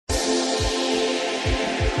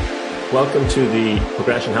Welcome to the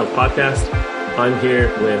Progression Health Podcast. I'm here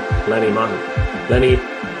with Lenny Maughan. Lenny,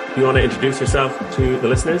 you want to introduce yourself to the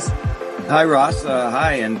listeners? Hi, Ross.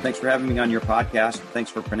 Hi, and thanks for having me on your podcast.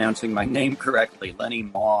 Thanks for pronouncing my name correctly, Lenny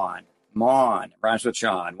Maughan. Maughan rhymes with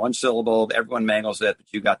Sean. One syllable. Everyone mangles it, but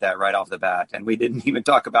you got that right off the bat, and we didn't even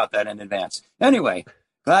talk about that in advance. Anyway,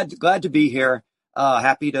 glad to be here.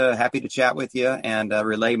 Happy to chat with you and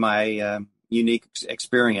relay my unique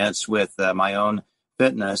experience with my own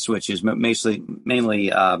fitness, which is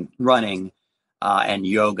mainly running and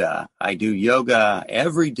yoga. I do yoga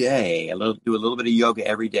every day. Do a little bit of yoga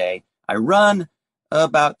every day. I run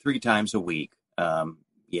about 3 times a week.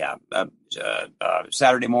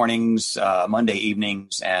 Saturday mornings, Monday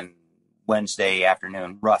evenings, and Wednesday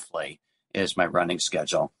afternoon, roughly, is my running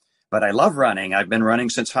schedule. But I love running. I've been running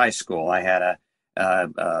since high school. I had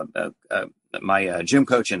my gym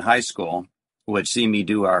coach in high school would see me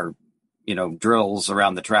do our, drills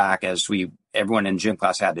around the track as everyone in gym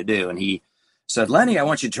class had to do. And he said, Lenny, I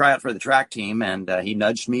want you to try out for the track team. And he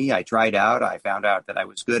nudged me. I tried out. I found out that I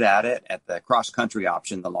was good at it at the cross country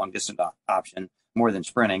option, the long distance option, more than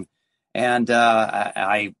sprinting. And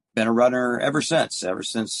I've been a runner ever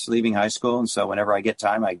since leaving high school. And so whenever I get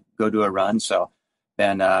time, I go do a run. So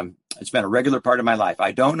it's been a regular part of my life.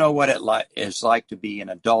 I don't know what it is like to be an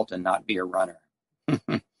adult and not be a runner.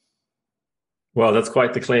 Well, that's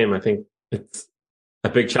quite the claim. I think it's a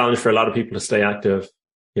big challenge for a lot of people to stay active,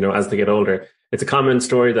 as they get older. It's a common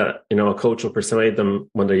story that, a coach will persuade them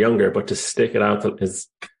when they're younger, but to stick it out is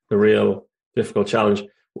the real difficult challenge.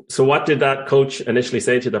 So what did that coach initially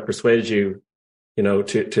say to you that persuaded you,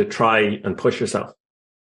 to try and push yourself?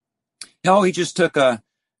 No, he just took an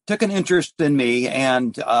interest in me,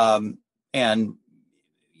 and when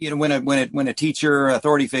a teacher,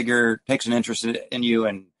 authority figure takes an interest in you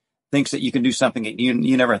and thinks that you can do something that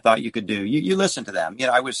you never thought you could do, you listen to them.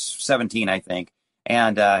 I was 17, I think,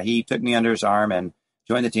 and he took me under his arm and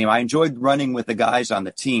joined the team. I enjoyed running with the guys on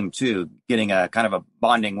the team too, getting a kind of a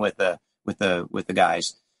bonding with the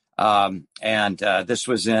guys. This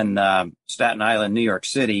was in Staten Island, New York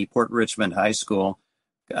City, Port Richmond High School.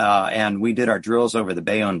 And we did our drills over the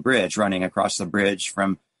Bayonne Bridge, running across the bridge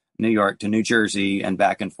from New York to New Jersey and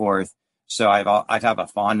back and forth. So I've have a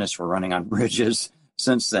fondness for running on bridges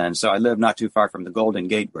since then. So I live not too far from the Golden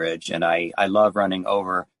Gate Bridge, and I love running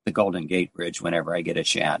over the Golden Gate Bridge whenever I get a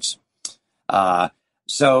chance.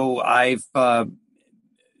 So I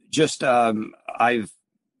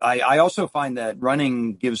also find that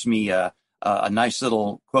running gives me a nice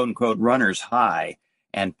little quote unquote runner's high.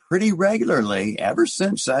 And pretty regularly, ever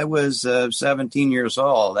since I was 17 years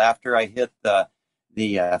old, after I hit the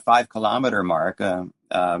 5 kilometer mark,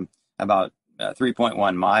 about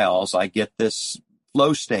 3.1 miles, I get this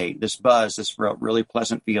flow state, this buzz, this really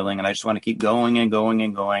pleasant feeling. And I just want to keep going and going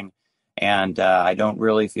and going. And I don't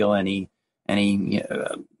really feel any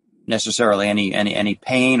necessarily any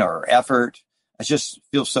pain or effort. It just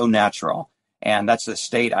feels so natural. And that's the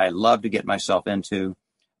state I love to get myself into.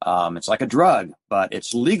 It's like a drug, but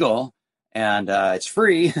it's legal and it's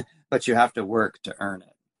free, but you have to work to earn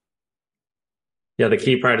it. Yeah, the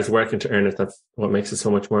key part is working to earn it. That's what makes it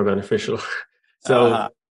so much more beneficial.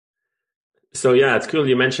 So yeah, it's cool.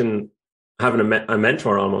 You mentioned having a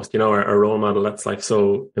mentor almost, or a role model. That's like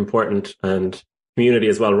so important, and community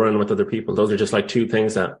as well, running with other people. Those are just like 2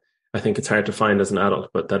 things that I think it's hard to find as an adult,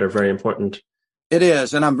 but that are very important. It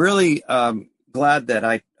is. And I'm really glad that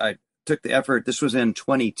I took the effort. This was in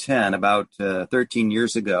 2010, about 13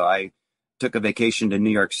 years ago. I took a vacation to New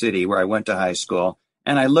York City where I went to high school,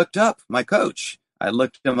 and I looked up my coach. I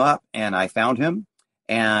looked him up and I found him,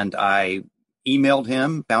 and I emailed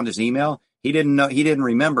him, found his email. He didn't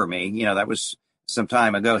remember me. That was some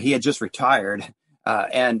time ago. He had just retired.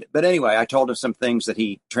 But anyway, I told him some things that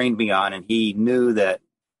he trained me on, and he knew that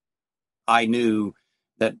I knew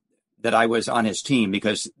that I was on his team,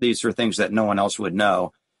 because these were things that no one else would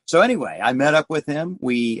know. So anyway, I met up with him.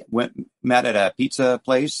 We met at a pizza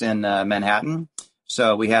place in Manhattan.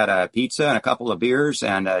 So we had a pizza and a couple of beers,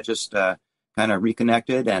 and just kind of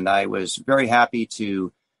reconnected. And I was very happy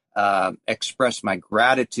to express my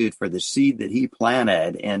gratitude for the seed that he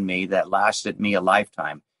planted in me that lasted me a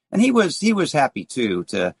lifetime. And he was happy too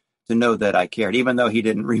to know that I cared, even though he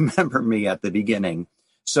didn't remember me at the beginning.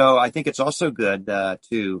 So I think it's also good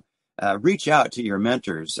to reach out to your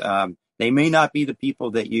mentors. They may not be the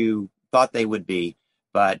people that you thought they would be,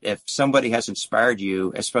 but if somebody has inspired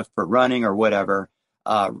you, especially for running or whatever,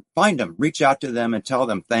 find them, reach out to them and tell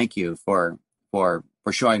them thank you for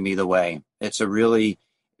showing me the way. It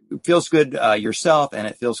feels good yourself, and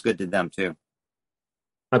it feels good to them too.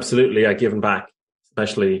 Absolutely. Giving back,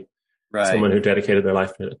 especially Right. someone who dedicated their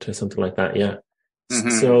life to something like that. Yeah.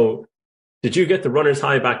 Mm-hmm. So did you get the runner's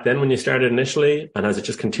high back then when you started initially? And has it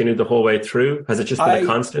just continued the whole way through? Has it just been a I,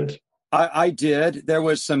 constant? I did. There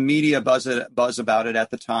was some media buzz about it at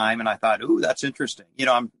the time, and I thought, "Ooh, that's interesting."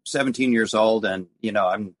 I'm 17 years old, and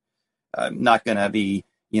I'm not going to be,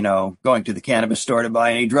 going to the cannabis store to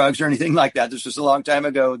buy any drugs or anything like that. This was a long time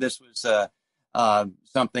ago. This was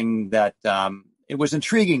something that it was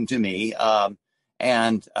intriguing to me,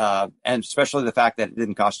 and especially the fact that it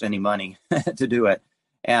didn't cost any money to do it.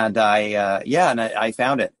 And I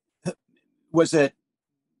found it. Was it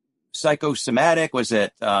psychosomatic? Was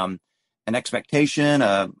it an expectation,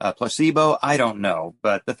 a placebo? I don't know.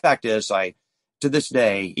 But the fact is, to this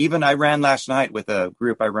day, even I ran last night with a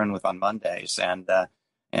group I run with on Mondays, and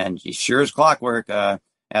sure as clockwork,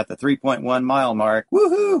 at the 3.1 mile mark,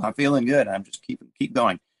 woohoo! I'm feeling good. I'm just keep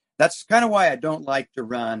going. That's kind of why I don't like to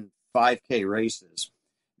run 5K races,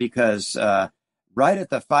 because right at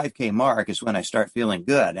the 5K mark is when I start feeling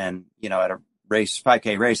good, and at a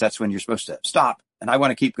 5K race, that's when you're supposed to stop, and I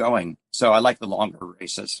want to keep going. So I like the longer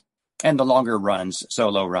races and the longer runs,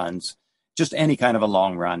 solo runs, just any kind of a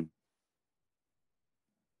long run.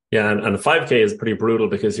 Yeah, and 5K is pretty brutal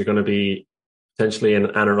because you're going to be potentially in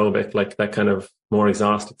anaerobic, like that kind of more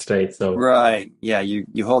exhausted state. So Right. Yeah,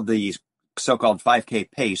 you hold the so-called 5K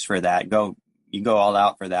pace for that. You go all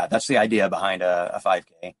out for that. That's the idea behind a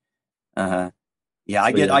 5K. Uh-huh. Yeah,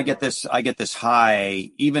 so yeah. I get this high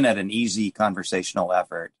even at an easy conversational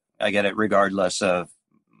effort. I get it regardless of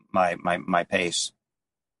my pace.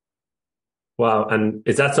 Wow. And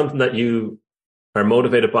is that something that you are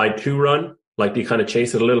motivated by to run? Like, do you kind of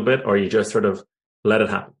chase it a little bit, or you just sort of let it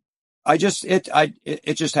happen? It just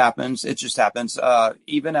happens. It just happens.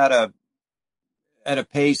 Even at a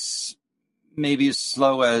pace maybe as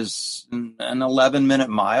slow as an 11-minute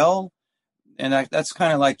mile. And that's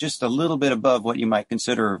kind of like just a little bit above what you might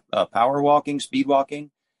consider power walking, speed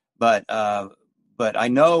walking. But I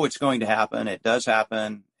know it's going to happen. It does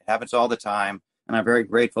happen. It happens all the time. And I'm very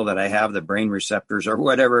grateful that I have the brain receptors or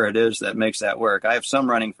whatever it is that makes that work. I have some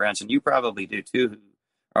running friends, and you probably do too, who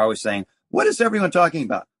are always saying, "What is everyone talking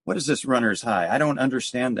about? What is this runner's high? I don't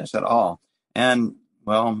understand this at all." And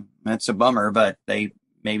well, that's a bummer, but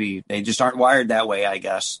maybe they just aren't wired that way, I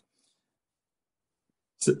guess.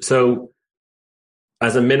 So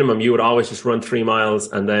as a minimum, you would always just run 3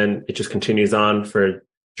 miles and then it just continues on for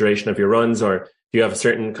duration of your runs, or do you have a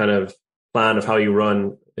certain kind of plan of how you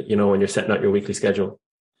run, when you're setting out your weekly schedule?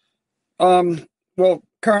 Well,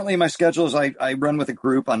 currently my schedule is I run with a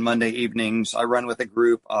group on Monday evenings. I run with a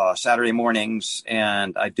group Saturday mornings,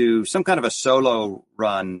 and I do some kind of a solo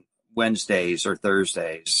run Wednesdays or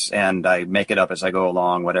Thursdays, and I make it up as I go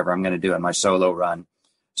along, whatever I'm going to do in my solo run.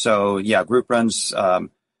 So yeah, group runs,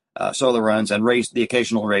 solo runs, and the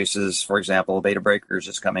occasional races. For example, Beta Breakers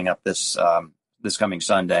is coming up this coming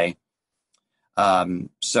Sunday.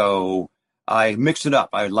 So I mix it up.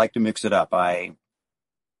 I would like to mix it up. But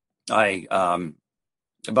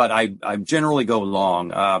I generally go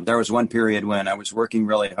long. There was one period when I was working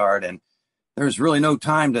really hard and there was really no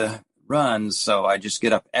time to run. So I just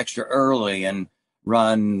get up extra early and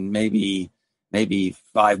run maybe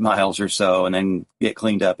 5 miles or so, and then get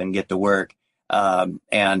cleaned up and get to work. And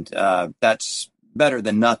that's better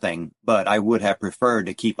than nothing, but I would have preferred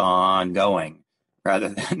to keep on going rather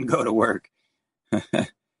than go to work.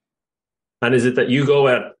 And is it that you go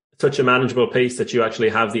at such a manageable pace that you actually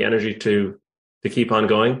have the energy to keep on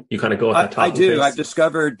going? You kind of go at that top I do. pace? I've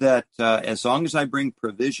discovered that as long as I bring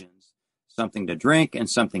provisions, something to drink and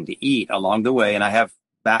something to eat along the way, and I have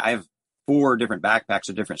 4 different backpacks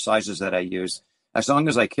of different sizes that I use. As long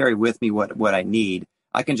as I carry with me what I need,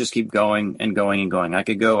 I can just keep going and going and going. I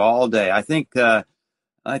could go all day. I think the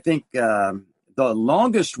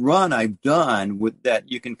longest run I've done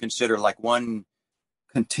that you can consider like one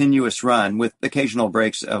continuous run with occasional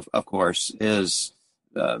breaks, of course, is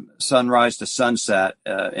sunrise to sunset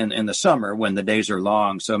in the summer when the days are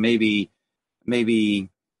long. So maybe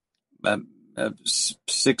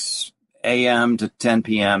 6 a.m. to 10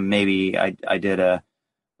 p.m. Maybe I did a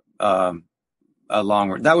long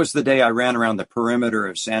run. That was the day I ran around the perimeter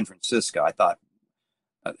of San Francisco. I thought,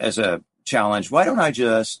 as a challenge, why don't I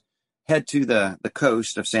just head to the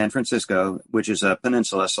coast of San Francisco, which is a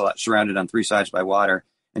peninsula surrounded on 3 sides by water,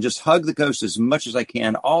 and just hug the coast as much as I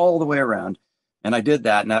can all the way around. And I did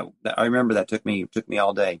that, and I remember that took me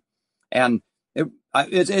all day. And I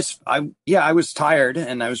was tired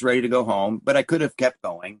and I was ready to go home, but I could have kept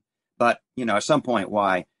going. But at some point,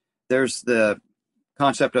 why? There's the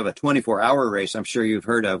concept of a 24-hour race. I'm sure you've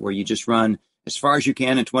heard of, where you just run as far as you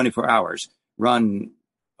can in 24 hours. Run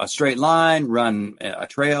a straight line, run a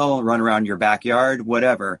trail, run around your backyard,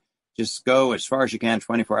 whatever. Just go as far as you can,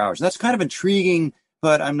 24 hours. And that's kind of intriguing,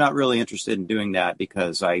 but I'm not really interested in doing that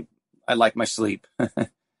because I like my sleep.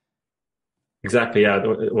 Exactly. Yeah.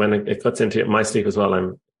 When it cuts into my sleep as well,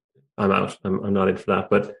 I'm out. I'm not in for that.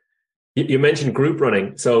 But you mentioned group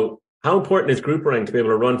running. So how important is group running to be able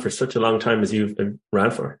to run for such a long time as you've ran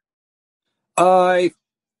for? I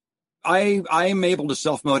am able to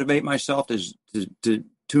self-motivate myself to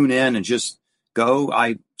tune in and just go.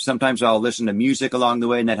 Sometimes I'll listen to music along the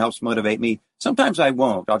way and that helps motivate me. Sometimes I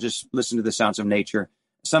won't. I'll just listen to the sounds of nature.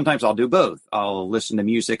 Sometimes I'll do both. I'll listen to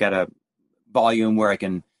music at a volume where I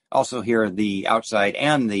can also hear the outside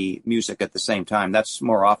and the music at the same time. That's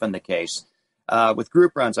more often the case. With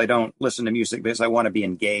group runs, I don't listen to music because I want to be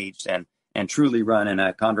engaged and truly run in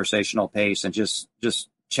a conversational pace and just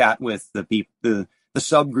chat with the people, the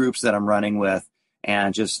subgroups that I'm running with,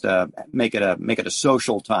 and just make it a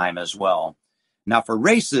social time as well. Now for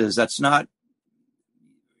races, that's not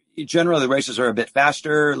generally, the races are a bit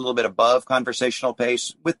faster, a little bit above conversational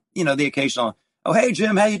pace with, the occasional, oh, hey,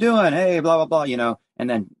 Jim, how you doing? Hey, blah, blah, blah, and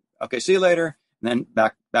then, okay, see you later. And then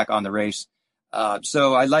back on the race.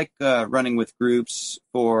 So I like running with groups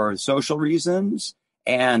for social reasons.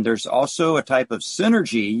 And there's also a type of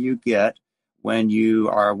synergy you get when you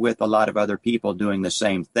are with a lot of other people doing the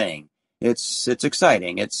same thing. It's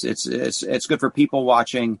exciting. It's good for people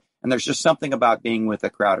watching. And there's just something about being with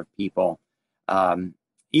a crowd of people,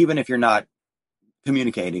 even if you're not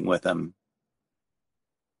communicating with them.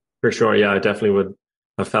 For sure. Yeah, I definitely would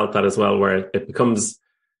have felt that as well, where it becomes,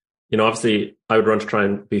 obviously I would run to try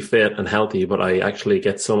and be fit and healthy, but I actually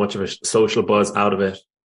get so much of a social buzz out of it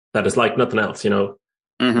that it's like nothing else,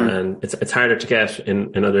 Mm-hmm. And it's harder to get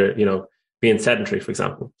in other, being sedentary, for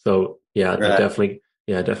example. So yeah, Right. I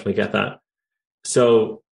definitely get that.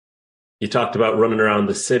 So you talked about running around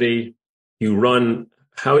the city. You run,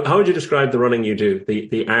 how would you describe the running you do,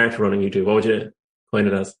 the art running you do? What would you coin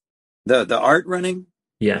it as? The art running?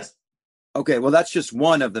 Yes. Okay, well, that's just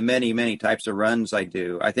one of the many, many types of runs I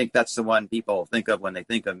do. I think that's the one people think of when they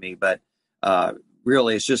think of me, but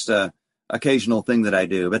really it's just a occasional thing that I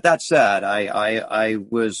do. But that said, I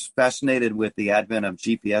was fascinated with the advent of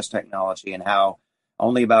GPS technology and how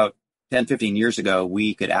only about 10, 15 years ago,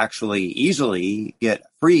 we could actually easily get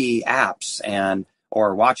free apps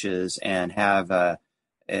or watches and have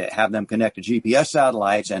them connect to GPS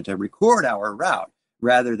satellites and to record our route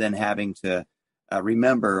rather than having to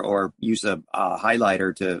remember or use a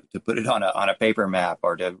highlighter to put it on a paper map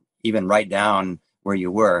or to even write down where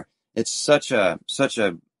you were. It's such a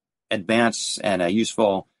advanced and a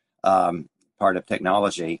useful part of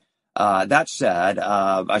technology. That said,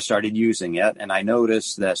 I started using it, and I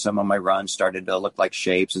noticed that some of my runs started to look like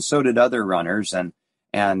shapes, and so did other runners.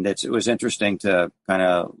 And it was interesting to kind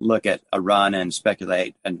of look at a run and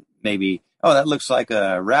speculate, and maybe, oh, that looks like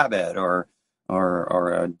a rabbit or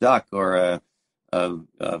a duck or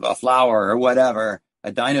a flower or whatever,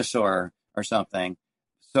 a dinosaur or something.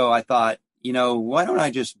 So I thought, why don't I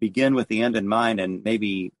just begin with the end in mind and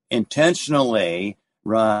maybe intentionally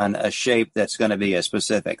run a shape that's going to be a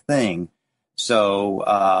specific thing. So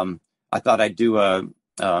I thought I'd do a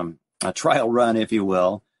trial run, if you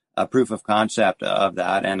will, a proof of concept of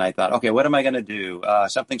that. And I thought, okay, what am I going to do?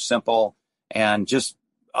 Something simple and just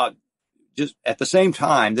at the same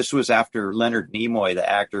time, this was after Leonard Nimoy, the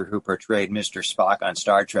actor who portrayed Mr. Spock on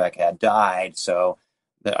Star Trek, had died. So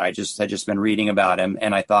I had just been reading about him,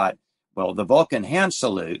 and I thought, well, the Vulcan hand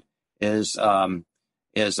salute is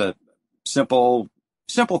a simple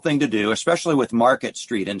thing to do, especially with Market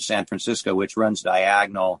Street in San Francisco, which runs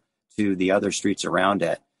diagonal to the other streets around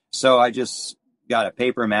it. So I just got a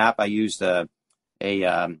paper map. I used a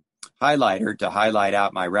highlighter to highlight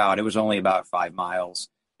out my route. It was only about 5 miles.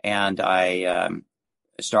 And I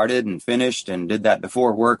started and finished and did that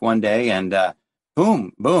before work one day. And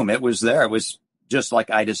boom, it was there. It was just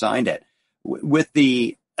like I designed it. With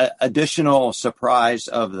the additional surprise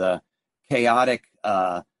of the chaotic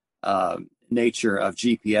nature of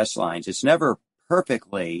GPS lines. It's never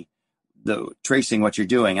perfectly tracing what you're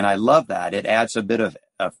doing. And I love that. It adds a bit of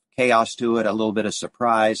chaos to it, a little bit of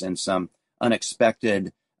surprise and some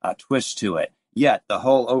unexpected twist to it. Yet the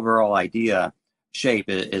whole overall idea shape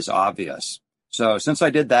is obvious. So since I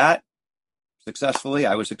did that successfully,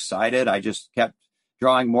 I was excited. I just kept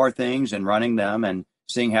drawing more things and running them and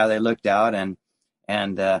seeing how they looked out. And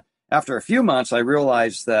after a few months, I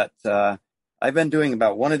realized that I've been doing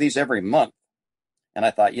about one of these every month. And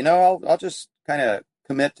I thought, I'll just kind of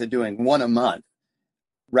commit to doing one a month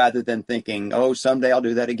rather than thinking, oh, someday I'll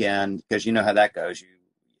do that again, because you know how that goes.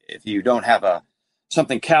 If you don't have a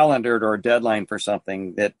something calendared or a deadline for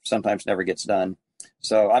something that sometimes never gets done.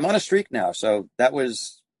 So I'm on a streak now. So that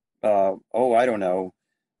was, I don't know,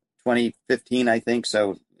 2015, I think.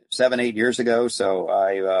 So 7, 8 years ago. So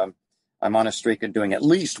I'm on a streak of doing at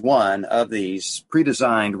least one of these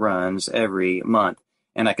pre-designed runs every month.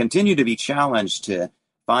 And I continue to be challenged to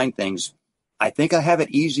find things. I think I have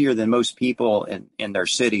it easier than most people in their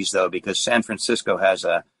cities, though, because San Francisco has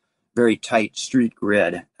a very tight street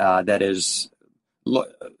grid that is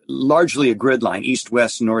largely a grid line, east,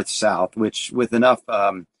 west, north, south, which with enough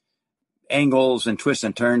angles and twists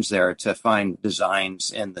and turns there to find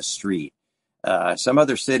designs in the street. Some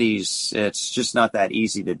other cities, it's just not that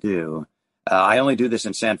easy to do. I only do this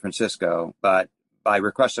in San Francisco, but by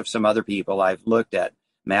request of some other people, I've looked at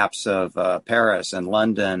maps of Paris and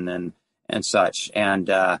London and such, and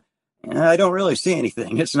I don't really see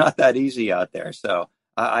anything. It's not that easy out there. So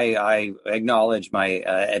I acknowledge my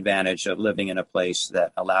advantage of living in a place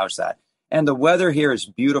that allows that. And the weather here is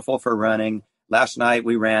beautiful for running. Last night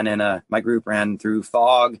we my group ran through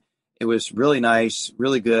fog. It was really nice,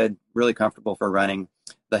 really good, really comfortable for running.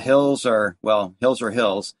 The hills are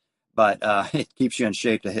hills, but it keeps you in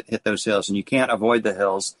shape to hit those hills. And you can't avoid the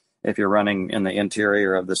hills if you're running in the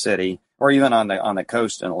interior of the city or even on the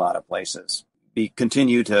coast in a lot of places.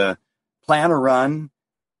 Continue to plan a run,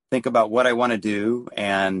 think about what I want to do,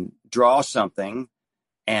 and draw something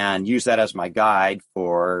and use that as my guide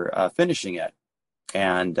for finishing it.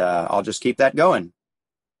 And I'll just keep that going.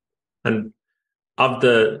 And of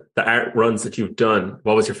the art runs that you've done,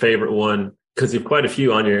 what was your favorite one? Because you've quite a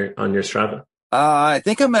few on your Strava. I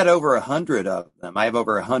think I'm at over 100 of them. I have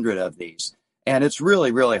over 100 of these, and it's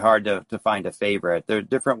really, really hard to find a favorite. There are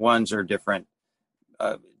different ones or different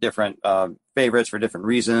favorites for different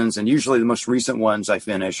reasons. And usually the most recent ones I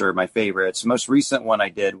finish are my favorites. The most recent one I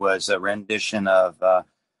did was a rendition of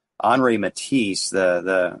Henri Matisse,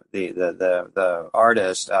 the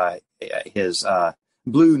artist, his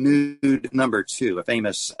Blue Nude #2, a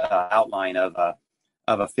famous outline of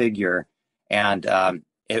a figure. And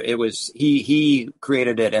it was he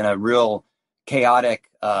created it in a real chaotic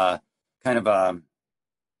kind of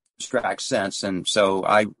abstract sense, and so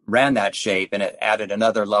I ran that shape, and it added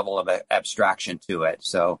another level of abstraction to it.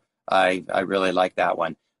 So I really like that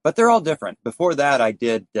one. But they're all different. Before that, I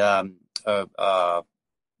did a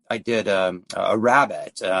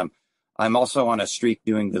rabbit. I'm also on a streak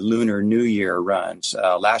doing the Lunar New Year runs.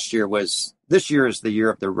 This year is the year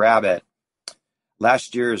of the rabbit.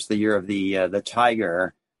 Last year is the year of the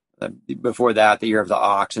tiger. Before that, the year of the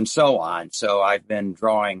ox, and so on. So I've been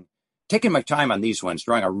taking my time on these ones,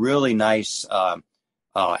 drawing a really nice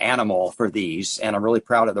animal for these. And I'm really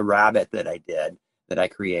proud of the rabbit that I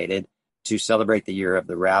created to celebrate the year of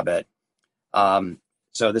the rabbit.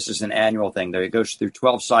 So this is an annual thing. It goes through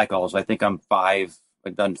 12 cycles. I think I've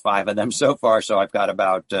done 5 of them so far. So I've got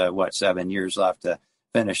about, 7 years left to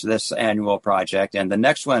finish this annual project. And the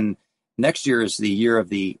next year is the year of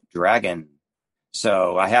the dragon.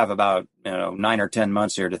 So I have about 9 or 10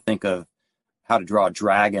 months here to think of how to draw a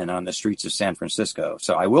dragon on the streets of San Francisco.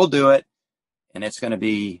 So I will do it, and it's going to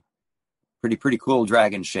be pretty cool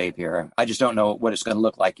dragon shape here. I just don't know what it's going to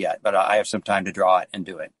look like yet, but I have some time to draw it and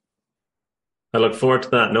do it. I look forward to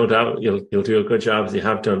that. No doubt you'll do a good job as you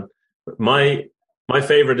have done. My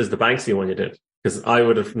favorite is the Banksy one you did, because I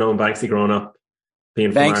would have known Banksy growing up,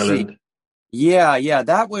 being from Ireland. Yeah.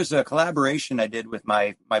 That was a collaboration I did with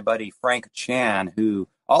my buddy Frank Chan, who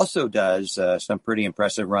also does some pretty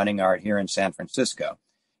impressive running art here in San Francisco.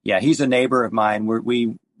 Yeah, he's a neighbor of mine.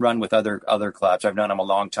 We run with other clubs. I've known him a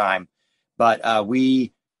long time, but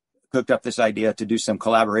we cooked up this idea to do some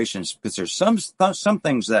collaborations, because there's some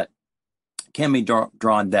things that can be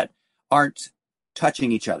drawn that aren't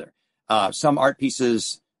touching each other. Some art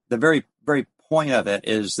pieces, the very, very point of it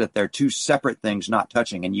is that they're two separate things not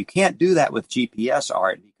touching. And you can't do that with GPS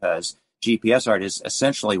art, because GPS art is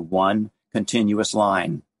essentially one continuous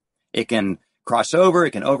line. It can cross over,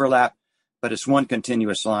 it can overlap, but it's one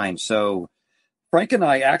continuous line. So Frank and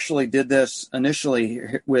I actually did this initially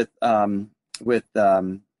with the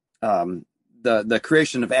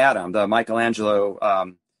creation of Adam, the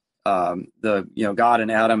Michelangelo, God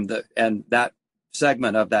and Adam, and that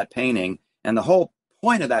segment of that painting. And the whole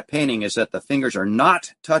point of that painting is that the fingers are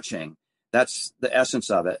not touching. That's the essence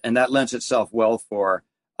of it, and that lends itself well for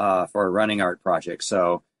a running art project.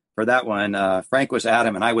 So for that one, Frank was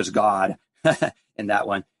Adam and I was God in that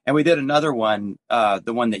one. And we did another one,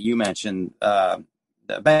 the one that you mentioned, the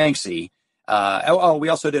Banksy. We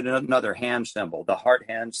also did another hand symbol, the heart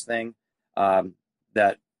hands thing,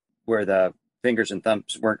 that where the fingers and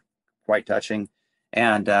thumbs weren't quite touching.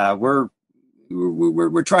 And we're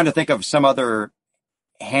trying to think of some other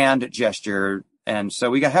hand gesture. And so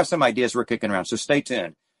we have some ideas we're kicking around. So stay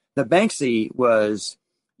tuned. The Banksy was,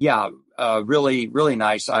 really, really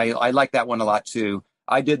nice. I like that one a lot too.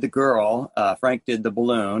 I did the girl. Frank did the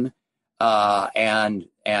balloon. And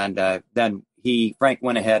then Frank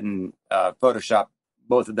went ahead and Photoshopped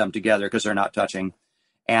both of them together because they're not touching.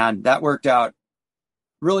 And that worked out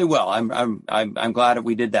really well. I'm glad that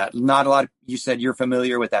we did that. Not a lot you said you're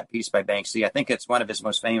familiar with that piece by Banksy. I think it's one of his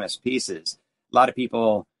most famous pieces. A lot of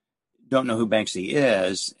people don't know who Banksy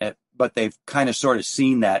is, but they've kind of sort of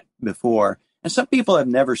seen that before. And some people have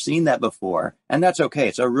never seen that before, and that's okay.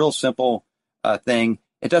 It's a real simple thing.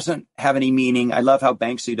 It doesn't have any meaning. I love how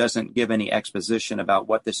Banksy doesn't give any exposition about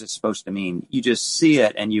what this is supposed to mean. You just see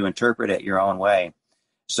it and you interpret it your own way.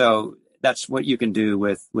 So that's what you can do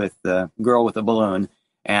with the girl with the balloon.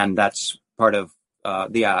 And that's part of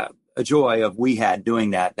a joy of we had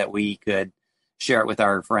doing that we could share it with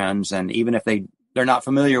our friends. And even if they're not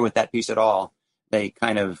familiar with that piece at all, they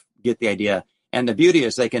kind of get the idea. And the beauty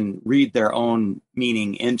is they can read their own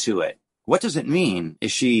meaning into it. What does it mean?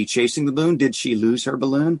 Is she chasing the balloon? Did she lose her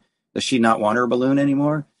balloon? Does she not want her balloon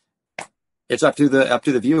anymore? It's up to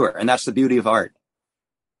the viewer. And that's the beauty of art.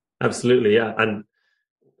 Absolutely. Yeah. And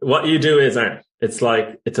what you do is art. It's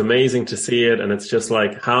like, it's amazing to see it. And it's just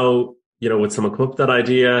like how, would someone come up with that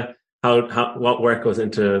idea? What work goes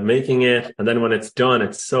into making it? And then when it's done,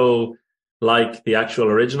 it's so like the actual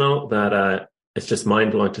original that it's just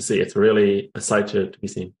mind blowing to see. It's really a sight to be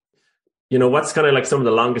seen. What's kind of like some of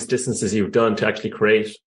the longest distances you've done to actually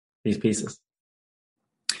create these pieces?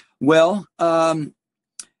 Well, we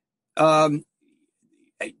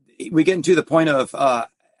get into the point of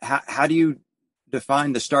how do you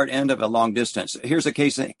define the start end of a long distance? Here's a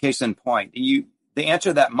case in point. The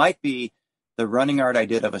answer to that might be the running art I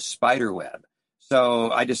did of a spider web. So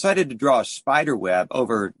I decided to draw a spider web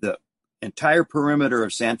over the entire perimeter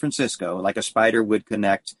of San Francisco, like a spider would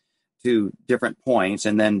connect to different points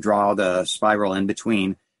and then draw the spiral in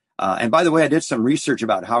between. And by the way, I did some research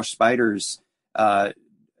about how spiders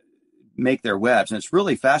make their webs, and it's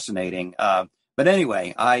really fascinating. But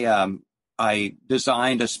anyway, I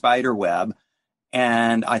designed a spider web,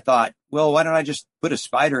 and I thought, well, why don't I just put a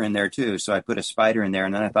spider in there too? So I put a spider in there,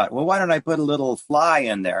 and then I thought, well, why don't I put a little fly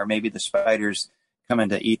in there? Maybe the spider's coming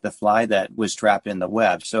to eat the fly that was trapped in the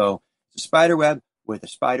web. So it's a spider web with a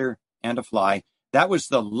spider and a fly. That was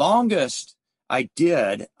the longest I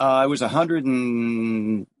did. It was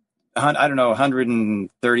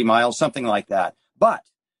 130 miles, something like that. But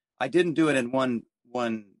I didn't do it in one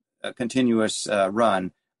continuous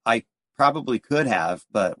run. I probably could have,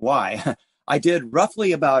 but why? I did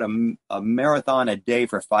roughly about a marathon a day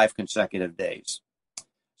for 5 consecutive days.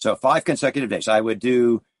 So 5 consecutive days. I would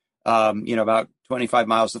do, about 25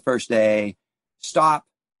 miles the first day, stop,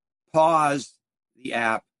 pause the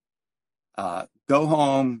app, go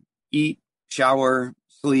home, eat, shower,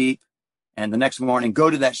 sleep, and the next morning go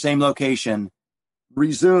to that same location,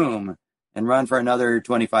 resume, and run for another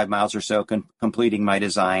 25 miles or so, completing my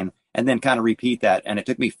design, and then kind of repeat that. And it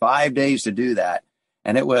took me 5 days to do that.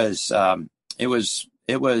 And it was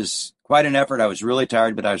quite an effort. I was really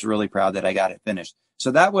tired, but I was really proud that I got it finished. So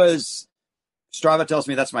that was, Strava tells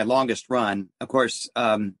me that's my longest run. Of course,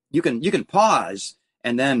 you can pause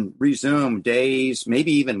and then resume days,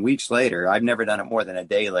 maybe even weeks later. I've never done it more than a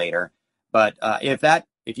day later. But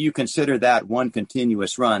if you consider that one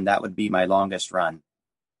continuous run, that would be my longest run.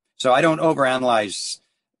 So I don't overanalyze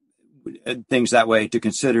things that way to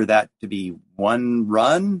consider that to be one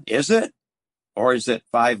run. Is it? Or is it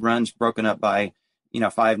 5 runs broken up by,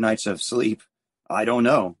 5 nights of sleep? I don't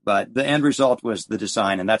know. But the end result was the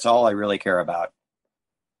design, and that's all I really care about.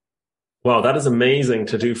 Wow, that is amazing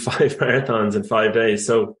to do 5 marathons in 5 days.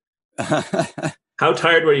 So how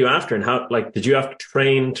tired were you after, and did you have to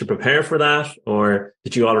train to prepare for that, or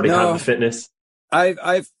did you already have the fitness?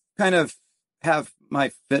 I've kind of have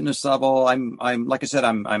my fitness level. I'm like I said,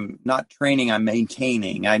 I'm not training, I'm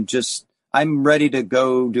maintaining. I'm ready to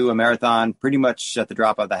go do a marathon pretty much at the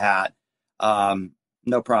drop of the hat.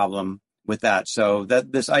 No problem with that. So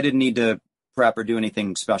I didn't need to prep or do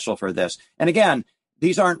anything special for this. And again,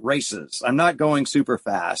 these aren't races. I'm not going super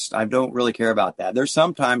fast. I don't really care about that. There's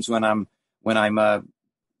sometimes when I'm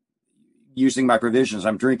using my provisions,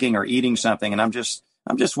 I'm drinking or eating something, and I'm just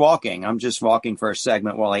walking. I'm just walking for a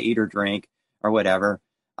segment while I eat or drink or whatever.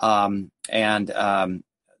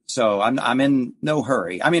 So I'm in no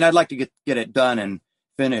hurry. I mean, I'd like to get it done and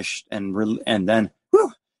finished and then,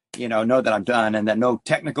 know that I'm done and that no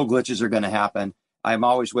technical glitches are going to happen. I'm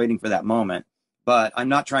always waiting for that moment, but I'm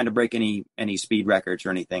not trying to break any speed records or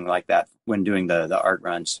anything like that when doing the art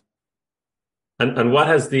runs. And what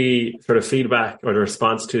has the sort of feedback or the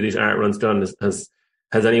response to these art runs done? Has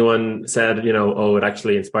anyone said, oh, it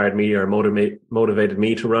actually inspired me or motivated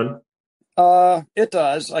me to run? It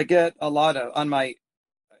does. I get a lot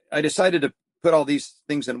I decided to put all these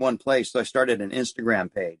things in one place. So I started an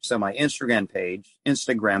Instagram page. So my Instagram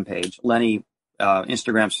page, Lenny,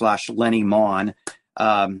 Instagram/Lenny Maughan,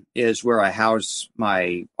 is where I house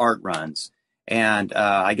my art runs. And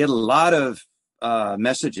I get a lot of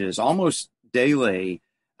messages almost daily.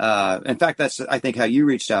 In fact, that's, I think, how you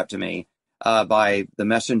reached out to me by the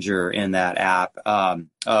messenger in that app,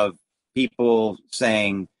 of people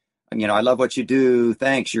saying, I love what you do.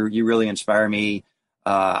 Thanks. You really inspire me.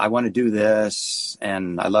 I want to do this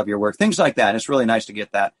and I love your work. Things like that. And it's really nice to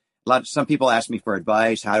get that. Some people ask me for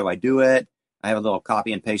advice. How do I do it? I have a little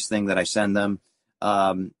copy and paste thing that I send them.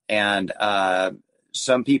 And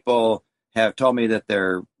some people have told me that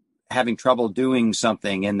they're having trouble doing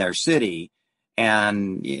something in their city.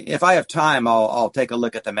 And if I have time, I'll take a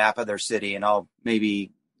look at the map of their city and I'll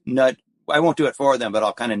maybe I won't do it for them, but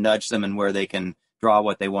I'll kind of nudge them in where they can draw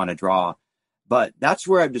what they want to draw. But that's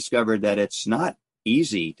where I've discovered that it's not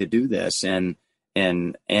easy to do this in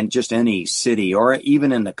just any city or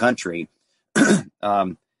even in the country. San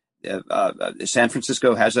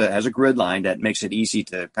Francisco has a grid line that makes it easy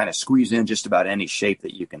to kind of squeeze in just about any shape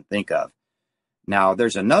that you can think of. Now,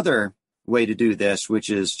 there's another way to do this, which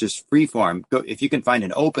is just free form. If you can find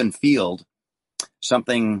an open field,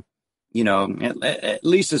 something, at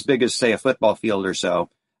least as big as, say, a football field or so,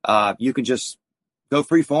 you can just go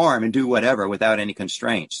free form and do whatever without any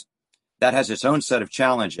constraints. That has its own set of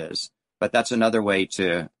challenges, but that's another way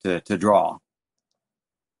to draw.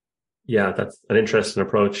 Yeah, that's an interesting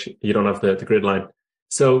approach. You don't have the grid line.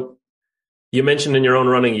 So you mentioned in your own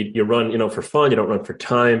running, you run, for fun, you don't run for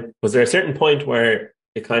time. Was there a certain point where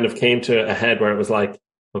it kind of came to a head where it was like,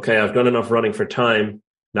 okay, I've done enough running for time.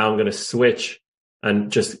 Now I'm going to switch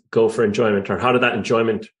and just go for enjoyment? Or how did that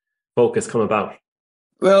enjoyment focus come about?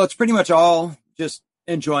 Well, it's pretty much all just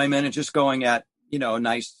enjoyment and just going at,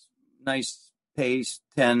 nice pace,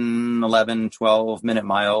 10, 11, 12 minute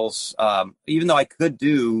miles. Even though I could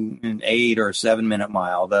do an 8 or 7 minute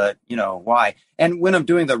mile, but why? And when I'm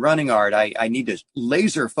doing the running art, I need to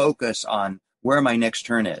laser focus on where my next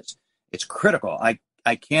turn is. It's critical.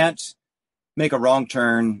 I can't make a wrong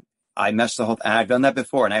turn. I mess the whole thing. I've done that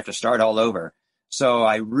before and I have to start all over. So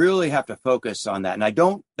I really have to focus on that.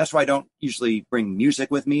 And that's why I don't usually bring music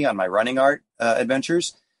with me on my running art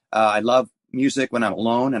adventures. I love music when I'm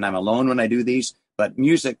alone, and I'm alone when I do these, but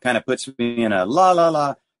music kind of puts me in a la la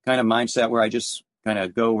la kind of mindset where I just kind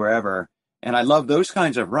of go wherever. And I love those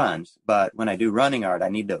kinds of runs. But when I do running art, I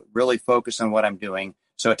need to really focus on what I'm doing.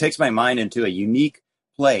 So it takes my mind into a unique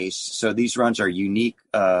place. So these runs are unique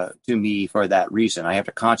to me for that reason. I have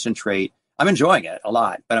to concentrate. I'm enjoying it a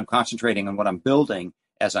lot, but I'm concentrating on what I'm building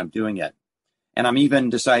as I'm doing it. And I'm even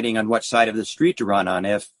deciding on what side of the street to run on.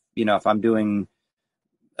 If I'm doing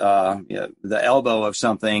the elbow of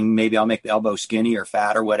something, maybe I'll make the elbow skinny or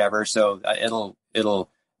fat or whatever. So it'll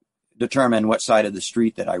determine what side of the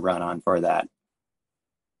street that I run on for that.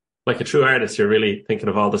 Like a true artist, you're really thinking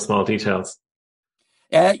of all the small details.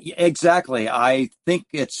 Exactly. I think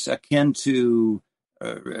it's akin to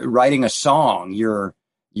writing a song.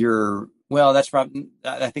 That's probably,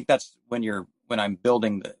 I think that's when I'm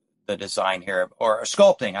building the design here, or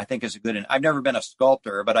sculpting, I think is a good, I've never been a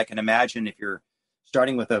sculptor, but I can imagine if you're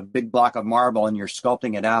starting with a big block of marble and you're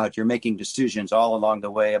sculpting it out, you're making decisions all along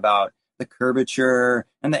the way about the curvature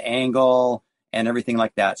and the angle and everything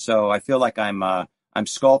like that. So I feel like I'm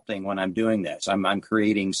sculpting when I'm doing this. I'm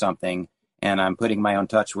creating something and I'm putting my own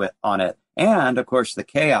touch on it. And of course, the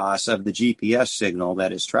chaos of the GPS signal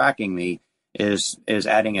that is tracking me is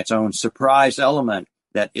adding its own surprise element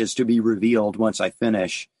that is to be revealed once I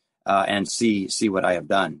finish and see what I have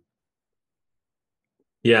done.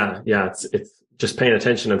 Yeah, it's just paying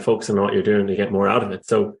attention and focusing on what you're doing to get more out of it.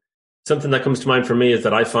 So something that comes to mind for me is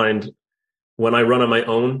that I find when I run on my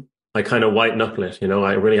own, I kind of white knuckle it.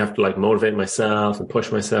 I really have to motivate myself and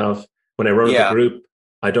push myself. When I run with a group,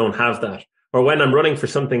 I don't have that. Or when I'm running for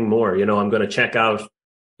something more, I'm going to check out,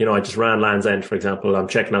 I just ran Land's End, for example. I'm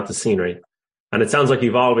checking out the scenery. And it sounds like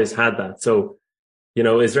you've always had that. So,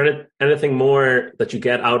 is there anything more that you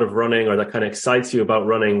get out of running or that kind of excites you about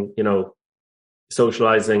running,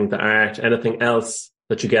 socializing, the art, anything else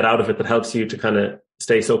that you get out of it that helps you to kind of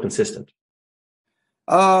stay so consistent?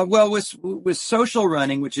 Well, with social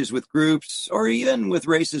running, which is with groups or even with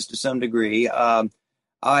races to some degree,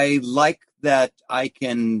 I like that I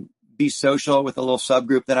can be social with a little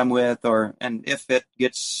subgroup that I'm with, and if it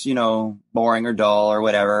gets, boring or dull or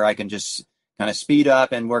whatever, I can just kind of speed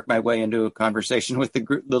up and work my way into a conversation with the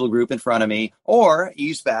little group in front of me, or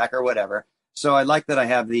ease back or whatever. So I like that I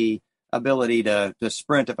have the ability to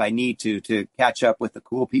sprint if I need to catch up with the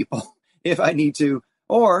cool people if I need to,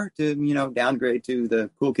 or to, downgrade to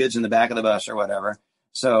the cool kids in the back of the bus or whatever.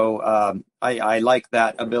 So I like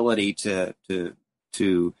that ability to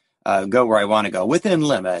go where I want to go within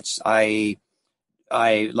limits. I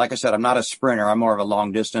like I said, I'm not a sprinter. I'm more of a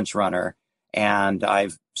long distance runner, and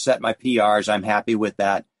I've set my PRs. I'm happy with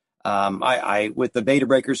that. With the beta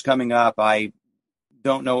breakers coming up, I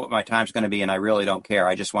don't know what my time's going to be, and I really don't care.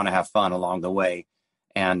 I just want to have fun along the way.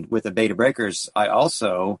 And with the beta breakers, I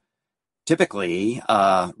also typically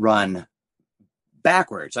run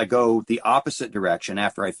backwards. I go the opposite direction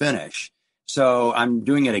after I finish. So I'm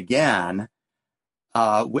doing it again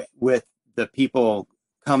with the people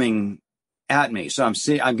coming at me. So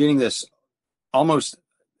I'm getting this almost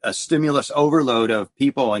a stimulus overload of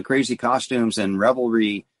people in crazy costumes and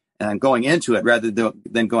revelry and going into it rather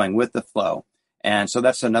than going with the flow. And so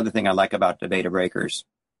that's another thing I like about the Beta Breakers.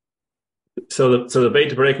 So the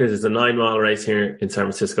Beta Breakers is a 9-mile race here in San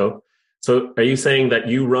Francisco. So are you saying that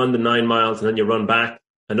you run the 9 miles and then you run back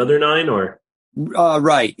another 9, or?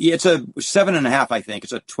 Right. It's a 7.5, I think.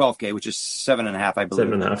 It's a 12K, which is 7.5, I believe.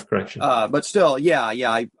 7.5, correction. But still, yeah.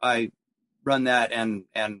 I run that and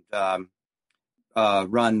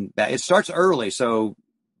run back. It starts early, so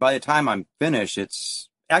by the time I'm finished,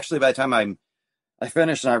 by the time I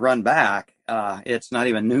finish and I run back, it's not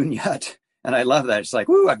even noon yet. And I love that. It's like,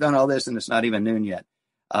 woo, I've done all this and it's not even noon yet.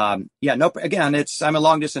 Again, I'm a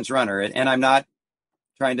long distance runner, and I'm not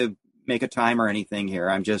trying to make a time or anything here.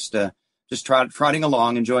 I'm just trotting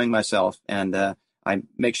along, enjoying myself. And, I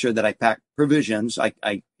make sure that I pack provisions.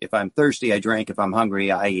 If I'm thirsty, I drink. If I'm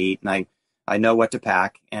hungry, I eat, and I know what to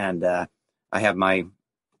pack. And, I have my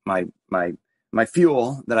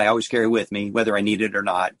fuel that I always carry with me, whether I need it or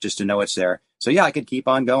not, just to know it's there. So yeah, I could keep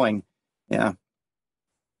on going. Yeah.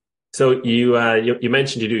 So you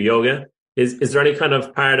mentioned you do yoga. Is there any kind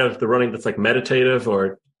of part of the running that's like meditative,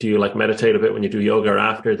 or do you like meditate a bit when you do yoga or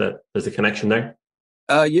after that? There's a connection there.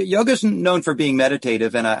 Yoga is known for being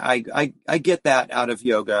meditative, and I get that out of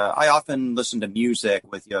yoga. I often listen to music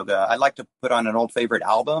with yoga. I like to put on an old favorite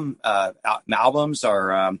album. Albums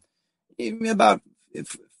are about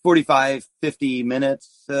 45, 50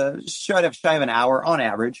 minutes, shy of an hour on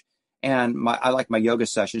average. And I like my yoga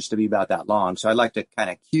sessions to be about that long. So I like to kind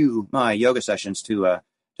of cue my yoga sessions to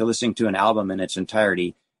listening to an album in its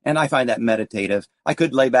entirety. And I find that meditative. I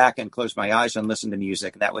could lay back and close my eyes and listen to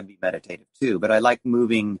music, and that would be meditative too. But I like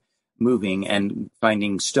moving and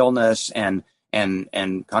finding stillness and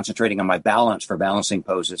concentrating on my balance for balancing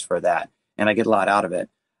poses for that. And I get a lot out of it.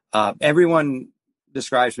 Everyone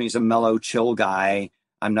describes me as a mellow, chill guy.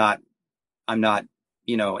 I'm not,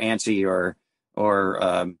 antsy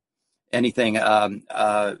or anything.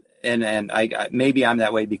 And I maybe I'm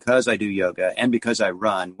that way because I do yoga and because I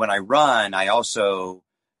run. When I run, I also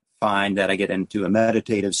find that I get into a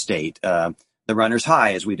meditative state, the runner's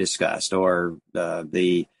high, as we discussed, or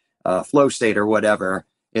the flow state or whatever.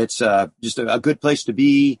 It's just a good place to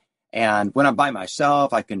be. And when I'm by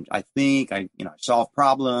myself, I think, I solve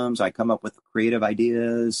problems. I come up with creative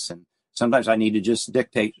ideas, and sometimes I need to just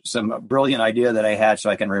dictate some brilliant idea that I had so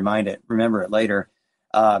I can remember it later.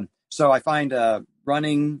 So I find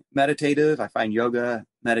running meditative. I find yoga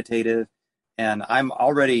meditative, and I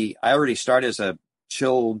already start as a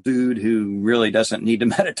chill dude who really doesn't need to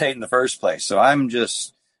meditate in the first place. So I'm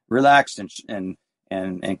just relaxed and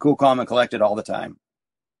cool, calm, and collected all the time.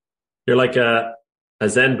 You're like a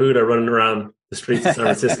Zen Buddha running around the streets of San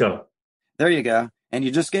Francisco. There you go. And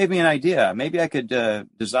you just gave me an idea. Maybe I could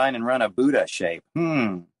design and run a Buddha shape.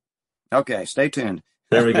 Okay, stay tuned.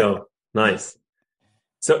 There we go. Nice.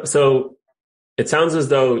 So it sounds as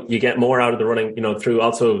though you get more out of the running, through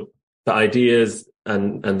also the ideas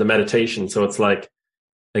and the meditation. So it's like,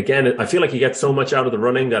 again, I feel like you get so much out of the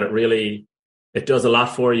running that it does a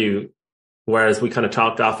lot for you. Whereas we kind of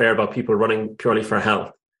talked off air about people running purely for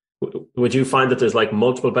health. Would you find that there's like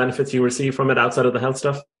multiple benefits you receive from it outside of the health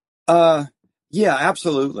stuff? Yeah,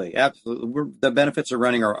 absolutely. Absolutely. The benefits of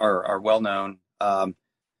running are well known.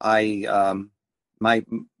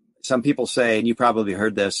 Some people say, and you probably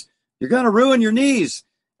heard this, you're going to ruin your knees.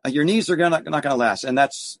 Your knees are not going to last. And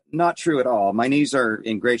that's not true at all. My knees are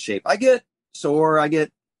in great shape. I get sore. I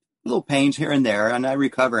get little pains here and there, and I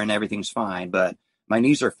recover and everything's fine. But my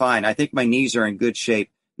knees are fine. I think my knees are in good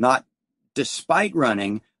shape, not despite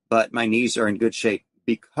running, but my knees are in good shape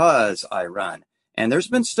because I run. And there's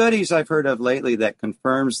been studies I've heard of lately that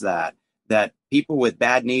confirms that people with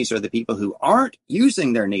bad knees are the people who aren't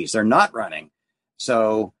using their knees. They're not running.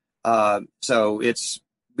 So So it's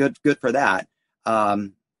good for that.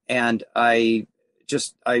 And I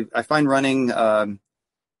find running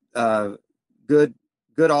good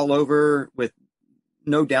all over with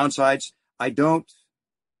no downsides. I don't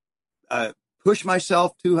push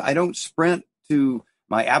myself I don't sprint to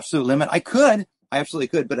my absolute limit. I absolutely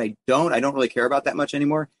could, but I don't really care about that much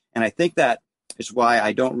anymore. And I think that is why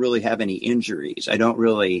I don't really have any injuries. I don't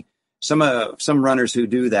really, some runners who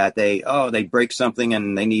do that, they break something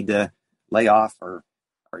and they need to lay off or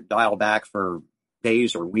dial back for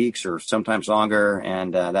days or weeks or sometimes longer.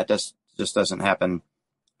 And that just doesn't happen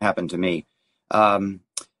to me.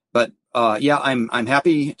 But yeah, I'm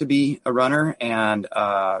happy to be a runner, and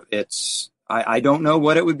I don't know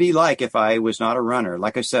what it would be like if I was not a runner.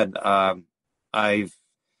 Like I said, I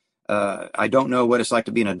don't know what it's like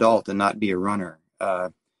to be an adult and not be a runner.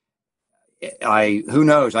 Who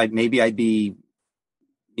knows? Maybe I'd be,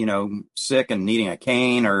 sick and needing a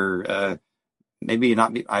cane, or maybe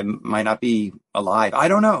not be. I might not be alive. I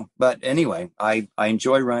don't know. But anyway, I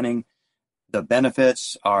enjoy running. The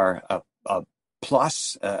benefits are a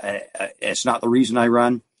plus. It's not the reason I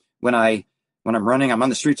run. When I'm running, I'm on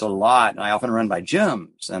the streets a lot, and I often run by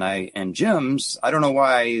gyms. And gyms, I don't know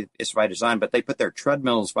why it's by design, but they put their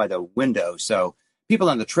treadmills by the window. So people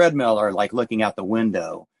on the treadmill are like looking out the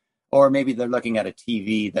window, or maybe they're looking at a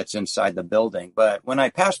TV that's inside the building. But when I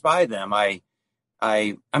pass by them, I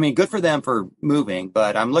mean, good for them for moving,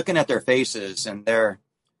 but I'm looking at their faces, and they're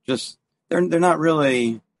not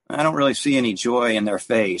really. I don't really see any joy in their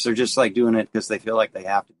face. They're just like doing it because they feel like they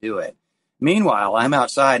have to do it. Meanwhile, I'm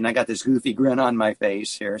outside and I got this goofy grin on my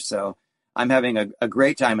face here. So I'm having a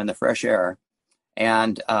great time in the fresh air.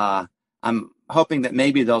 And I'm hoping that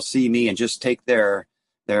maybe they'll see me and just take their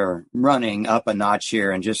running up a notch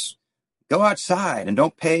here and just go outside and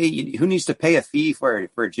don't pay. Who needs to pay a fee for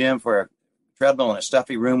a gym, for a treadmill in a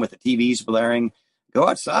stuffy room with the TVs blaring? Go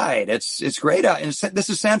outside. It's great out. And this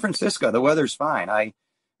is San Francisco. The weather's fine.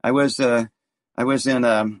 I was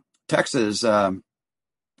in Texas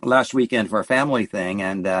last weekend for a family thing,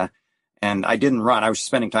 and I didn't run. I was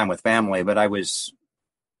spending time with family, but I was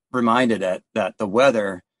reminded that the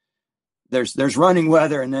weather, there's running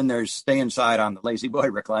weather, and then there's stay inside on the lazy boy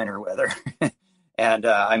recliner weather. And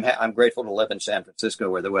I'm grateful to live in San Francisco,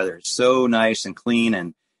 where the weather is so nice and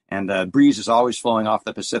clean, and the breeze is always flowing off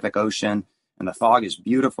the Pacific Ocean, and the fog is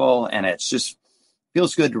beautiful, and it's just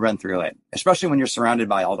feels good to run through it, especially when you're surrounded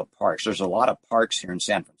by all the parks. There's a lot of parks here in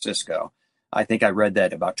San Francisco. I think I read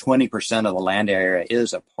that about 20% of the land area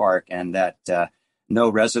is a park, and that no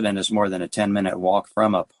resident is more than a 10-minute walk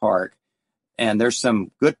from a park. And there's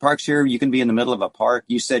some good parks here. You can be in the middle of a park.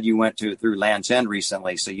 You said you went through Land's End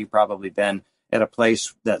recently, so you've probably been at a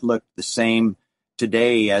place that looked the same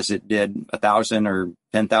today as it did 1,000 or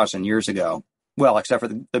 10,000 years ago. Well, except for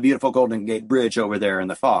the beautiful Golden Gate Bridge over there in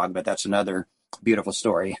the fog, but that's another beautiful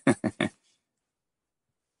story.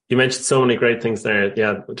 You mentioned so many great things there.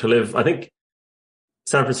 Yeah, to live. I think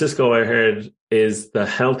San Francisco, I heard, is the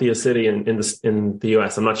healthiest city in the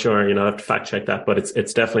US. I'm not sure. I have to fact check that, but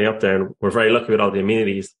it's definitely up there. And we're very lucky with all the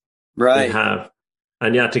amenities we have.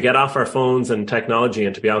 And yeah, to get off our phones and technology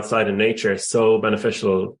and to be outside in nature is so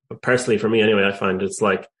beneficial. Personally, for me anyway, I find it's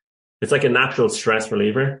like a natural stress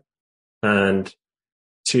reliever. And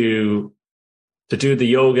to do the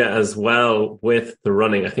yoga as well with the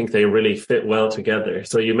running, I think they really fit well together.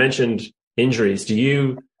 So you mentioned injuries.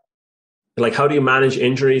 How do you manage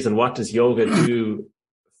injuries, and what does yoga do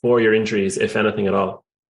for your injuries, if anything at all?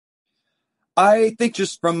 I think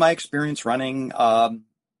just from my experience running,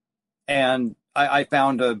 and I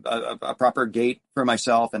found a proper gait for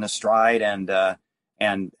myself and a stride, and I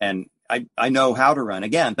know how to run.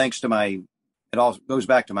 Again, thanks to it all goes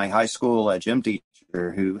back to my high school gym teacher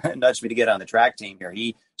who nudged me to get on the track team here.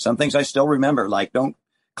 Some things I still remember, like don't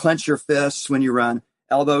clench your fists when you run,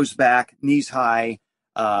 elbows back, knees high,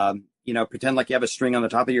 pretend like you have a string on the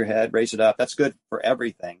top of your head, raise it up. That's good for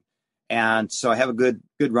everything. And so I have a good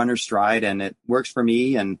runner's stride, and it works for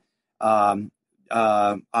me. And no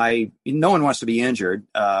one wants to be injured.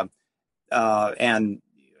 And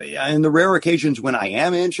in the rare occasions when I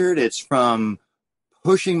am injured, it's from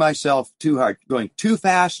pushing myself too hard, going too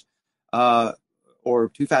fast, or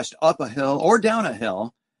too fast up a hill or down a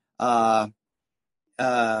hill. And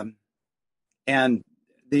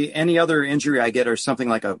any other injury I get are something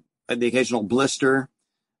like the occasional blister,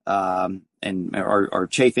 or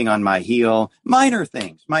chafing on my heel, minor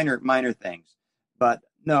things. But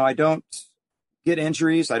no, I don't get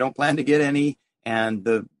injuries. I don't plan to get any.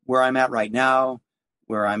 And where I'm at right now,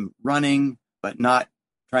 where I'm running, but not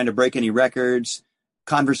trying to break any records,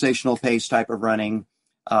 conversational pace type of running,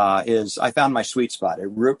 is I found my sweet spot. It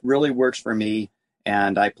really works for me,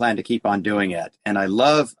 and I plan to keep on doing it. And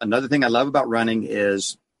another thing I love about running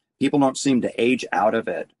is people don't seem to age out of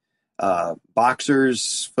it.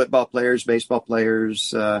 Boxers, football players, baseball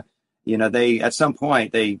players, they at some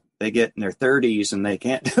point they get in their 30s and they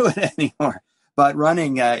can't do it anymore. But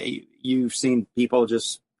running, you've seen people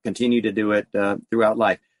just continue to do it throughout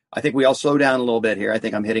life. I think we all slow down a little bit here. I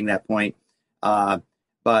think I'm hitting that point.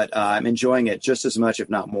 But I'm enjoying it just as much, if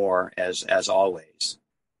not more, as always.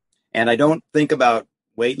 And I don't think about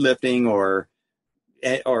weightlifting or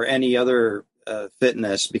any other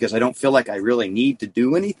fitness because I don't feel like I really need to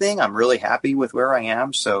do anything. I'm really happy with where I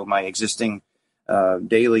am. So my existing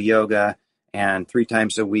daily yoga and 3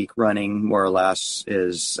 times a week running, more or less,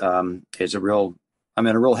 I'm in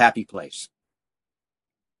a real happy place.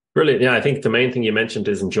 Brilliant. Yeah, I think the main thing you mentioned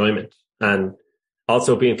is enjoyment and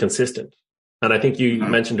also being consistent. And I think you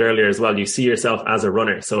mentioned earlier as well, you see yourself as a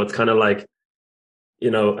runner. So it's kind of like,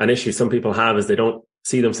 an issue some people have is they don't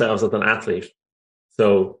see themselves as an athlete.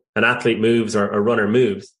 So an athlete moves or a runner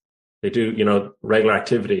moves. They do, regular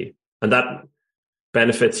activity. And that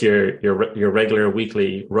benefits your regular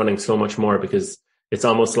weekly running so much more because it's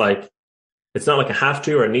almost like, it's not like a have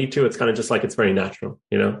to or need to. It's kind of just like it's very natural,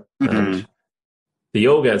 And the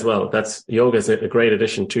yoga as well. Yoga is a great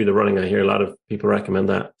addition to the running. I hear a lot of people recommend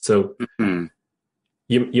that. So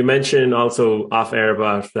you mentioned also off air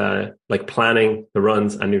about like planning the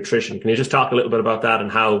runs and nutrition. Can you just talk a little bit about that and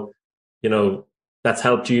how, that's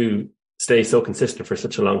helped you stay so consistent for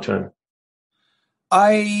such a long time?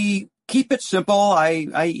 I keep it simple.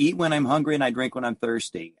 I eat when I'm hungry and I drink when I'm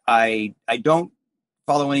thirsty. I don't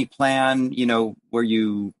follow any plan, where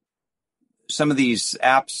some of these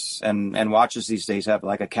apps and watches these days have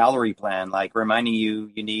like a calorie plan, like reminding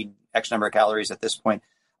you need X number of calories at this point.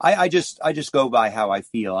 I just go by how I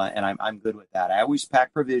feel, and I'm good with that. I always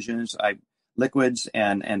pack provisions, liquids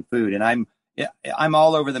and food, and I'm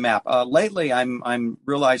all over the map. Lately, I'm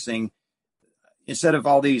realizing instead of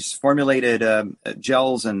all these formulated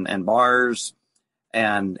gels and bars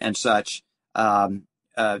and such,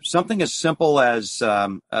 something as simple as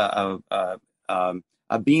a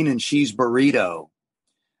bean and cheese burrito,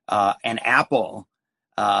 an apple,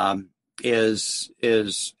 is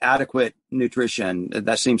adequate nutrition.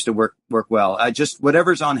 That seems to work well. I just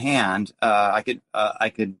whatever's on hand, I could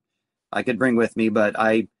bring with me, but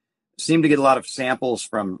I seem to get a lot of samples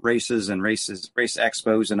from race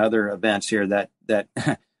expos and other events here that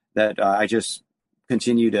I just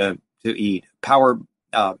continue to eat. Power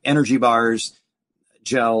energy bars,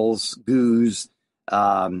 gels, goos,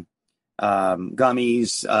 gummies,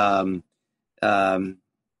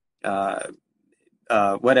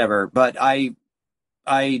 whatever. But I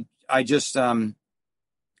just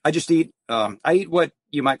eat. I eat what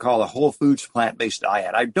you might call a whole foods plant-based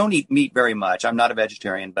diet. I don't eat meat very much. I'm not a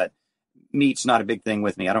vegetarian, but meat's not a big thing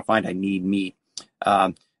with me. I don't find I need meat.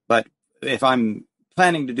 But if I'm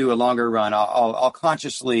planning to do a longer run, I'll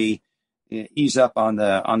consciously ease up on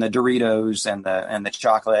the Doritos and the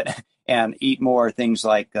chocolate and eat more things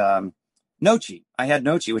like gnocchi. I had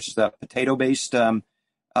gnocchi, which is a potato-based food,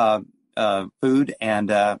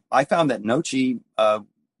 and I found that gnocchi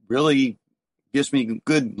really gives me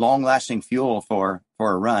good, long-lasting fuel for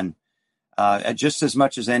a run, just as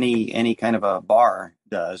much as any kind of a bar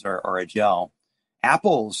does or a gel.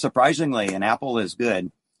 Apple, surprisingly, an apple is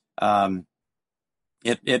good.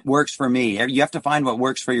 It works for me. You have to find what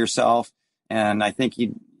works for yourself, and I think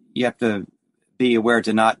you have to be aware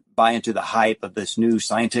to not buy into the hype of this new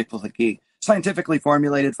scientifically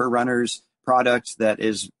formulated for runners product that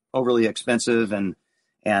is overly expensive and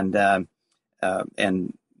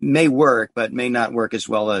may work, but may not work as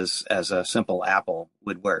well as a simple apple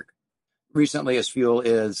would work. Recently, as fuel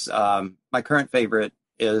is my current favorite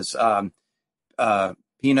is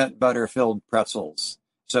peanut butter filled pretzels.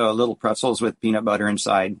 So little pretzels with peanut butter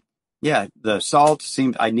inside. Yeah, the salt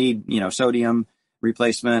I need sodium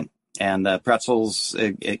replacement, and the pretzels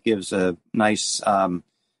it gives a nice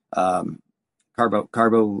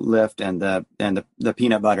carbo lift, and the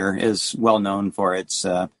peanut butter is well known for its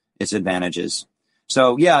advantages.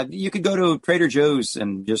 So yeah, you could go to Trader Joe's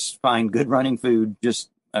and just find good running food, just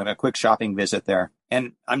a quick shopping visit there.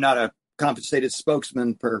 And I'm not a compensated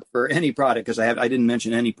spokesman for any product because I didn't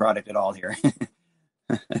mention any product at all here.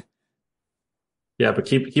 Yeah, but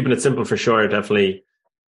keeping it simple for sure, definitely,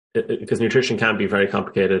 because nutrition can be very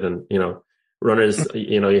complicated, and runners,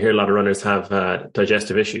 you hear a lot of runners have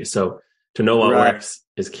digestive issues, so to know what works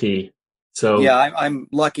is key. So yeah, I'm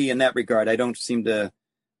lucky in that regard. I don't seem to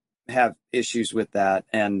have issues with that,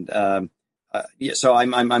 and so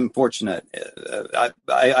I'm fortunate.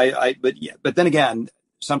 But then again,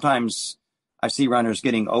 sometimes I see runners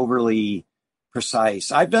getting overly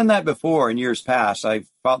precise. I've done that before in years past. I've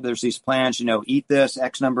thought there's these plans, eat this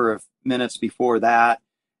X number of minutes before that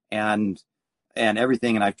and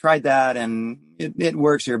everything. And I've tried that and it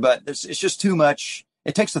works here, but it's just too much.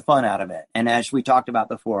 It takes the fun out of it. And as we talked about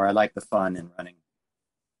before, I like the fun in running.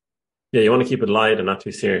 Yeah, you want to keep it light and not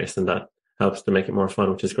too serious, and that helps to make it more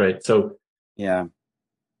fun, which is great. So, yeah,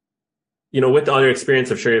 with all your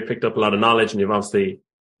experience, I'm sure you picked up a lot of knowledge, and you've obviously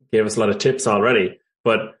gave us a lot of tips already.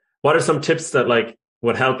 But what are some tips that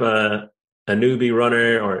would help a newbie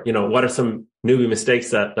runner, or what are some newbie mistakes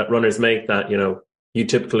that runners make that you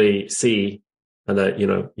typically see and that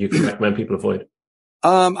you can recommend people avoid?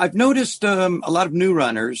 I've noticed a lot of new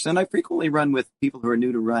runners, and I frequently run with people who are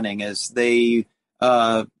new to running, is they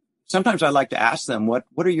sometimes I like to ask them, what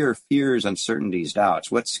are your fears, uncertainties, doubts?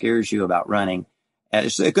 What scares you about running? And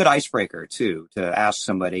it's a good icebreaker, too, to ask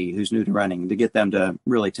somebody who's new to running, to get them to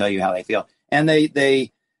really tell you how they feel. And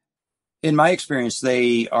they in my experience,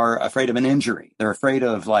 they are afraid of an injury. They're afraid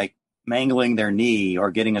of mangling their knee or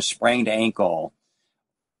getting a sprained ankle.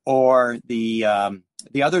 Or the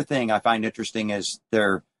other thing I find interesting is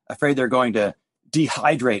they're afraid they're going to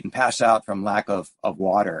dehydrate and pass out from lack of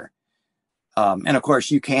water. And of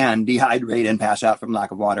course, you can dehydrate and pass out from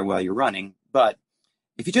lack of water while you're running. But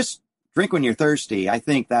if you just drink when you're thirsty, I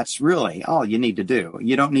think that's really all you need to do.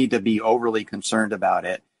 You don't need to be overly concerned about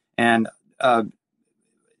it. And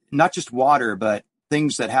not just water, but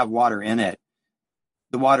things that have water in it.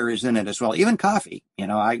 The water is in it as well. Even coffee.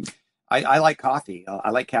 I like coffee. I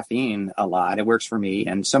like caffeine a lot. It works for me.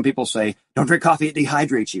 And some people say, don't drink coffee. It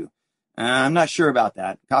dehydrates you. I'm not sure about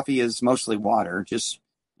that. Coffee is mostly water. Just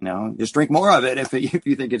drink more of it if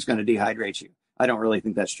you think it's going to dehydrate you. I don't really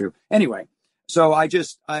think that's true. Anyway, so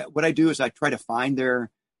what I do is I try to find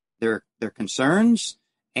their concerns,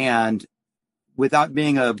 and without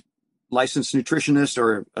being a licensed nutritionist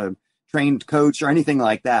or a trained coach or anything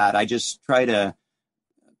like that, I just try to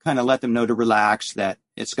kind of let them know to relax, that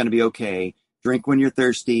it's going to be okay. Drink when you're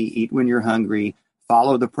thirsty, eat when you're hungry,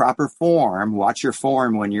 follow the proper form, watch your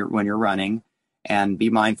form when you're running, and be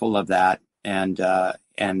mindful of that. And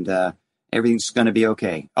everything's going to be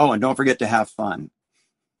okay. Oh, and don't forget to have fun.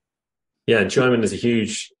 Yeah, enjoyment is a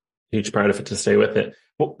huge part of it, to stay with it.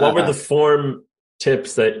 What were the form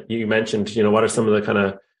tips that you mentioned? What are some of the kind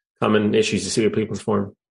of common issues you see with people's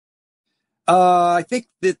form? I think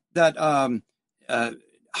that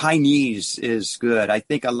high knees is good. I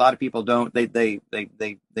think a lot of people don't. They do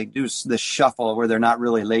the shuffle where they're not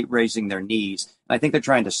really raising their knees. I think they're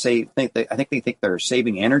trying to save. I think they think they're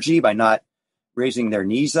saving energy by not raising their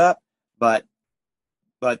knees up. But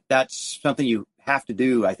that's something you have to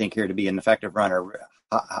do, I think, here to be an effective runner.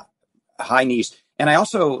 High knees. And I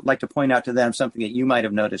also like to point out to them something that you might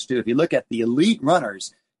have noticed too. If you look at the elite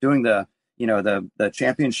runners doing the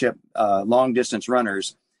championship long distance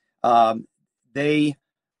runners, their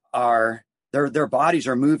bodies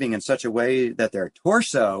are moving in such a way that their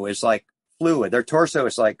torso is like fluid. Their torso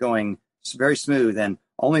is like going very smooth, and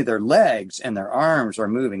only their legs and their arms are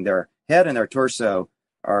moving. Their head and their torso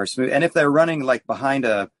are smooth. And if they're running behind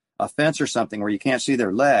a fence or something where you can't see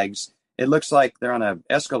their legs, it looks like they're on an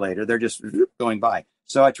escalator. They're just going by.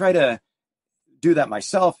 So I try to do that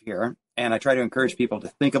myself here, and I try to encourage people to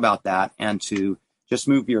think about that and to just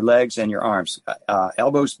move your legs and your arms,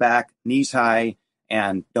 elbows back, knees high,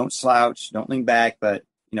 and don't slouch, don't lean back, but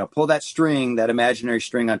pull that string, that imaginary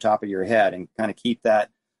string on top of your head, and kind of keep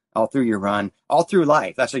that all through your run, all through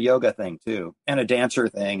life. That's a yoga thing too, and a dancer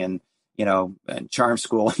thing, and and charm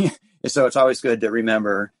school. So it's always good to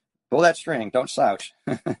remember, pull that string, don't slouch.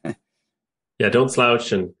 Yeah, don't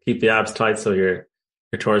slouch, and keep the abs tight so your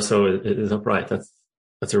torso is upright.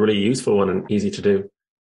 That's a really useful one and easy to do.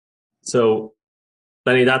 So,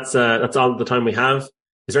 Lenny, that's all the time we have.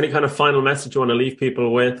 Is there any kind of final message you want to leave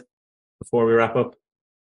people with before we wrap up?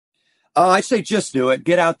 I'd say just do it.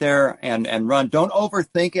 Get out there and run. Don't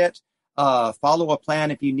overthink it. Follow a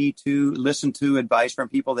plan if you need to. Listen to advice from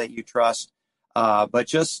people that you trust. But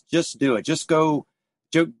just do it. Just go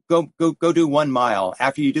do 1 mile.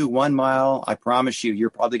 After you do 1 mile, I promise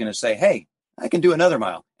you're probably going to say, hey, I can do another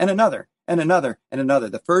mile, and another, and another, and another.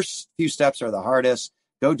 The first few steps are the hardest.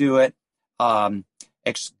 Go do it.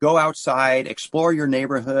 Go outside, explore your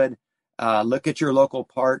neighborhood, look at your local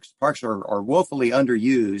parks. Parks are woefully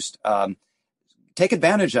underused. Take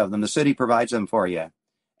advantage of them. The city provides them for you.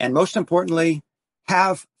 And most importantly,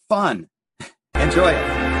 have fun. Enjoy it.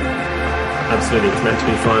 Absolutely. It's meant to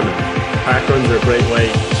be fun. Park runs are a great way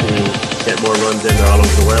to get more runs in. They're all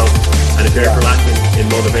over the world. And if you're ever lacking in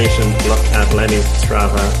motivation, look at Lenny's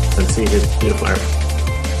Strava and see his beautiful art.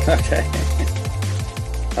 Okay.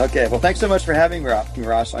 Okay. Well, thanks so much for having me,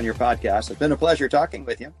 Ross, on your podcast. It's been a pleasure talking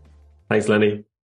with you. Thanks, Lenny.